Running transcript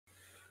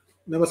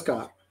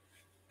Namaskar.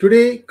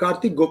 Today,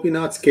 Karthik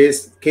Gopinath's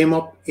case came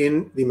up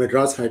in the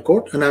Madras High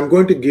Court, and I'm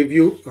going to give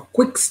you a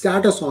quick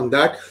status on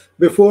that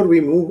before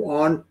we move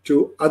on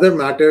to other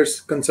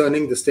matters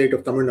concerning the state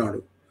of Tamil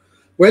Nadu.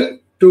 Well,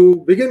 to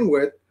begin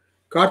with,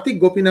 Karthik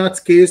Gopinath's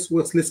case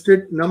was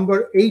listed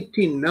number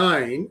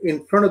 89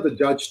 in front of the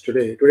judge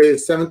today. Today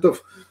is 7th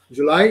of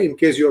July, in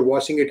case you're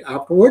watching it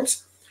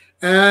afterwards.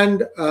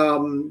 And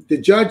the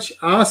judge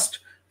asked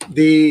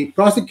the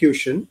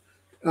prosecution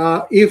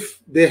if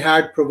they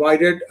had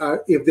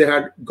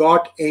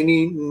got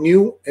any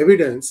new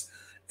evidence.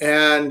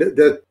 And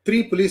the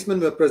three policemen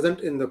were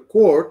present in the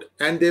court,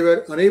 and they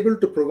were unable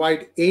to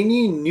provide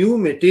any new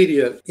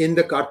material in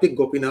the Karthik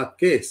Gopinath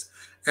case.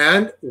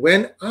 And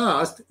when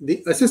asked,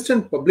 the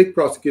assistant public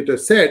prosecutor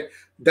said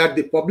that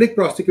the public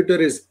prosecutor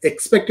is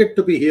expected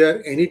to be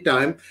here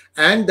anytime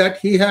and that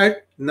he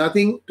had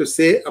nothing to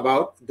say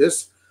about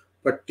this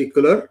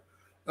particular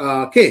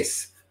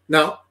case.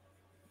 Now,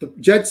 the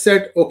judge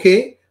said,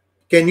 okay,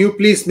 can you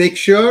please make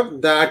sure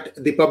that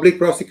the public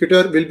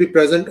prosecutor will be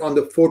present on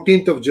the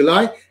 14th of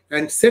July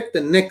and set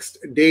the next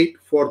date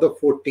for the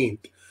 14th.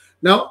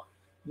 Now,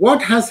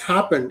 what has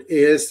happened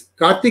is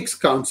Karthik's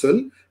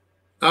counsel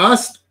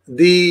asked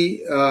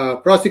the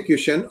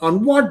prosecution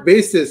on what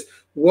basis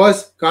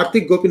was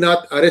Karthik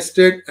Gopinath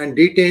arrested and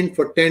detained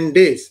for 10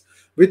 days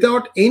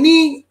without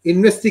any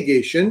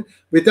investigation,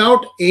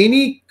 without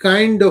any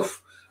kind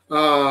of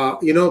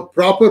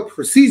proper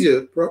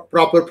procedure,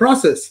 proper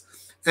process,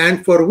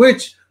 and for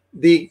which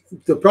the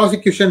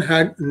prosecution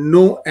had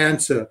no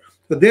answer.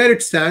 So there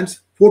it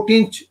stands,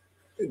 14th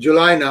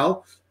July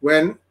now,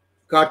 when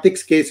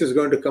Karthik's case is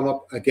going to come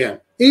up again.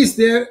 Is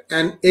there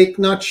an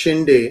Eknath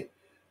Shinde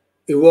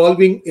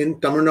evolving in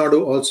Tamil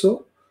Nadu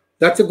also?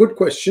 That's a good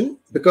question,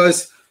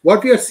 because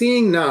what we are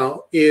seeing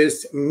now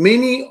is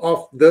many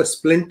of the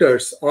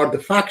splinters or the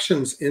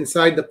factions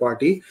inside the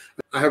party.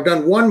 I have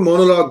done one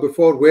monologue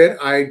before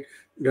where I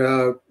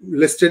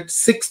listed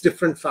 6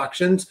 different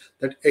factions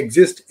that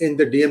exist in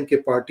the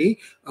DMK party.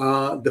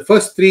 The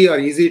first 3 are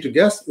easy to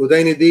guess.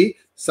 Udayanidhi,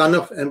 son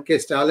of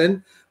MK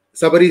Stalin;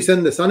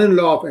 Sabarisan, the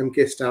son-in-law of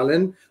MK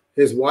Stalin;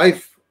 his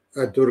wife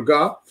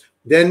Durga.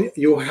 Then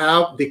you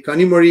have the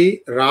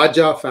Kanimuri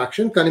Raja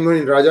faction. Kanimuri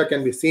and Raja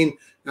can be seen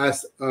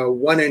as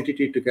one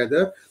entity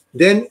together.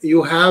 Then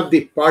you have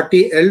the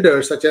party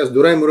elders such as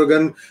Durai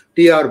Murugan,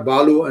 T.R.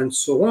 Balu, and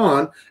so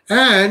on.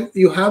 And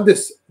you have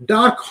this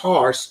dark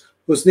horse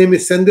whose name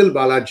is Sendil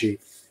Balaji.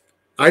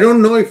 I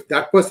don't know if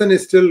that person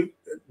is still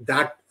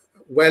that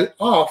well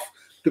off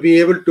to be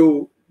able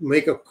to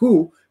make a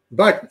coup,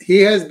 but he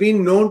has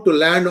been known to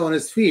land on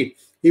his feet.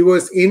 He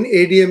was in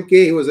ADMK,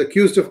 he was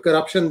accused of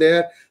corruption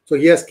there, so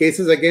he has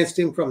cases against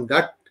him from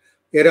that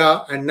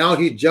era, and now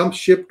he jumped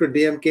ship to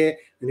DMK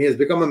and he has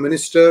become a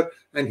minister,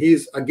 and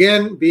he's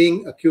again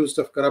being accused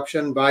of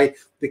corruption by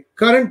the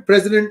current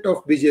president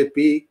of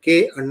BJP,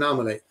 K.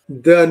 Annamalai.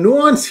 The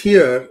nuance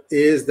here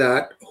is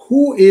that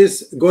who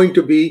is going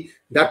to be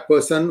that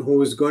person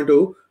who is going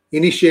to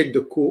initiate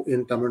the coup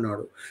in Tamil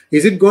Nadu?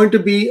 Is it going to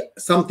be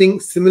something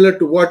similar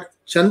to what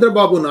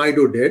Chandrababu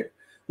Naidu did,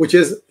 which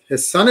is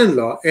his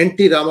son-in-law,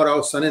 N.T.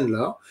 Ramarao's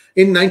son-in-law,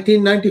 in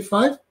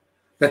 1995?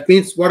 That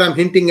means what I'm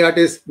hinting at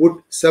is,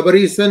 would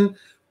Sabarisan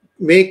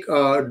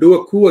do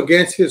a coup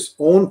against his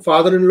own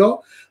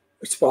father-in-law?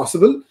 It's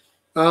possible.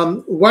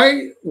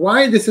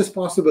 Why this is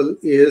possible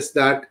is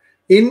that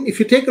if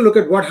you take a look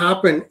at what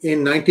happened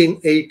in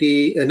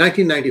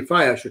 1995,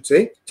 I should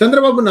say,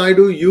 Chandrababu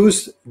Naidu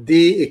used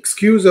the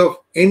excuse of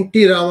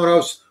N.T.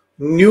 Ramarao's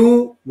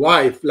new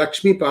wife,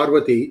 Lakshmi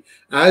Parvati,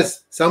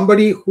 as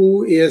somebody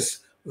who is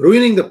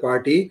ruining the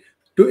party,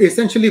 to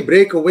essentially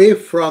break away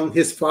from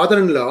his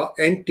father-in-law,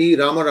 N.T.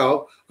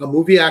 Ramarao, a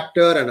movie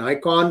actor, an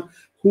icon,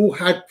 who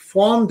had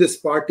formed this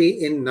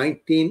party in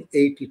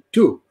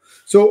 1982.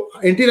 So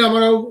N.T.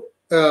 Ramarao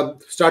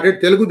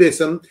started Telugu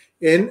Desam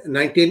in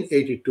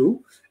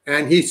 1982,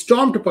 and he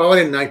stormed to power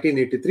in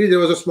 1983. There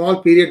was a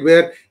small period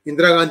where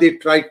Indira Gandhi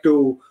tried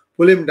to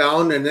pull him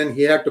down, and then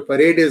he had to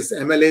parade his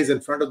MLAs in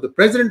front of the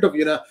President of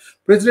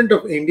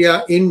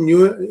India in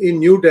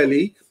New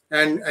Delhi,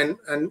 and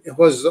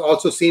was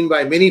also seen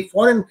by many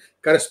foreign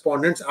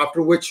correspondents,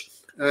 after which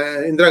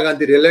Indira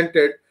Gandhi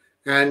relented,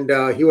 and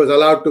he was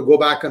allowed to go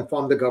back and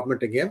form the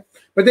government again.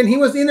 But then he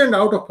was in and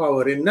out of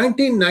power. In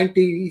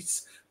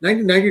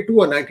 1992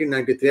 or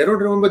 1993, I don't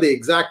remember the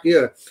exact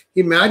year,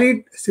 he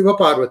married Siva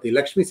Parvati,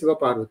 Lakshmi Siva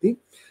Parvati,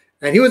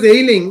 and he was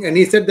ailing, and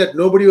he said that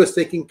nobody was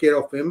taking care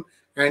of him,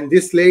 and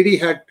this lady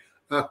had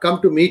come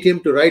to meet him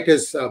to write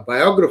his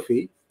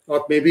biography,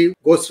 or maybe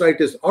ghostwrite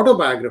his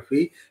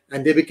autobiography,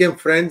 and they became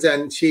friends,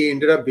 and she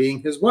ended up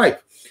being his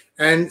wife.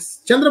 And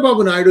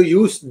Chandrababu Naidu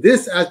used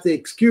this as the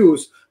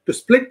excuse to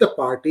split the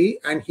party,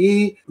 and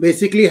he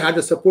basically had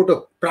the support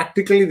of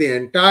practically the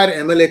entire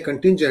MLA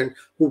contingent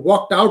who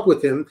walked out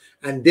with him,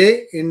 and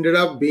they ended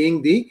up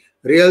being the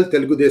real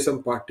Telugu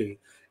Desam party.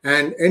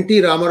 And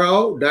N.T.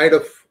 Ramarao died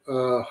of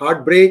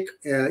heartbreak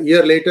a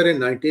year later in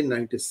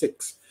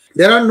 1996.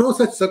 There are no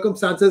such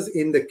circumstances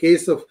in the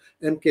case of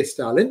M.K.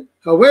 Stalin.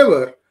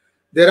 However,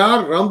 there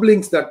are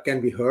rumblings that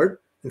can be heard.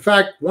 In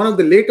fact, one of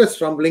the latest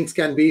rumblings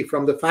can be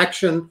from the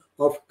faction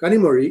of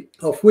Kanimori,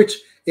 of which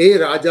A.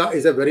 Raja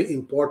is a very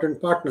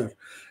important partner.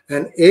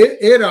 And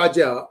A.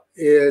 Raja,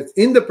 is,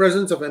 in the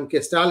presence of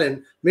M.K.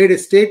 Stalin, made a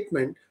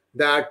statement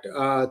that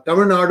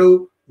Tamil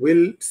Nadu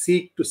will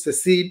seek to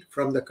secede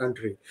from the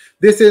country.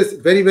 This is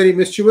very, very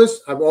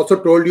mischievous. I've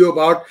also told you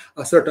about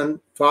a certain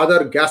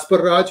Father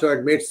Gaspar Raj who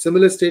had made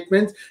similar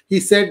statements. He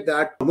said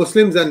that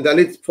Muslims and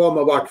Dalits form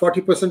about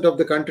 40% of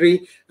the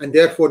country, and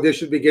therefore they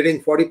should be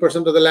getting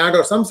 40% of the land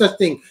or some such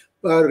thing.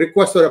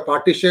 Request for a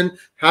partition.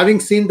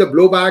 Having seen the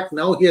blowback,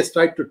 now he has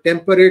tried to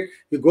temper it.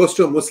 He goes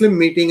to a Muslim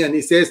meeting and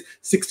he says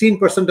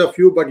 16% of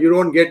you, but you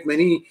don't get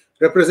many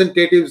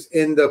representatives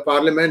in the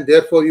parliament,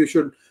 therefore you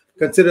should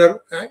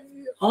consider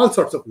all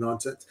sorts of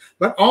nonsense.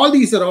 But all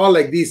these are all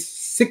like these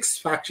 6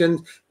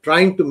 factions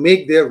trying to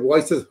make their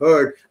voices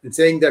heard and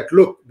saying that,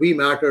 look, we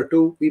matter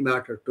too, we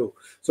matter too.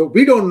 So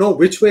we don't know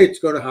which way it's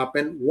going to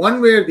happen.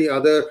 One way or the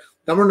other,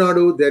 Tamil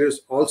Nadu, there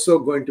is also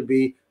going to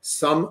be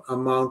some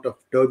amount of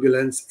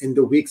turbulence in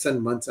the weeks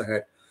and months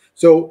ahead.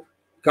 So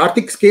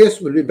Karthik's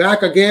case will be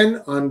back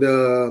again on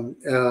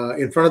the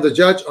in front of the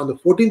judge on the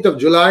 14th of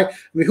July.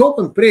 We hope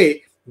and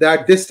pray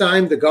that this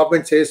time the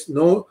government says,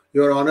 no,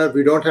 Your Honor,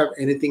 we don't have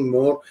anything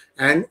more,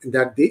 and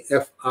that the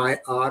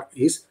FIR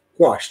is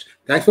quashed.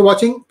 Thanks for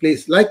watching.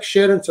 Please like,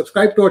 share, and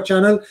subscribe to our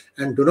channel.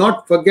 And do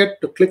not forget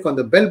to click on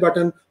the bell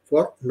button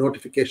for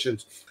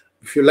notifications.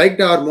 If you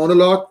liked our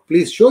monologue,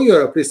 please show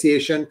your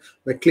appreciation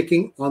by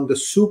clicking on the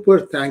super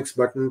thanks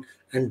button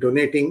and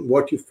donating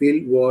what you feel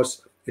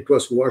it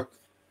was worth.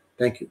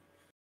 Thank you.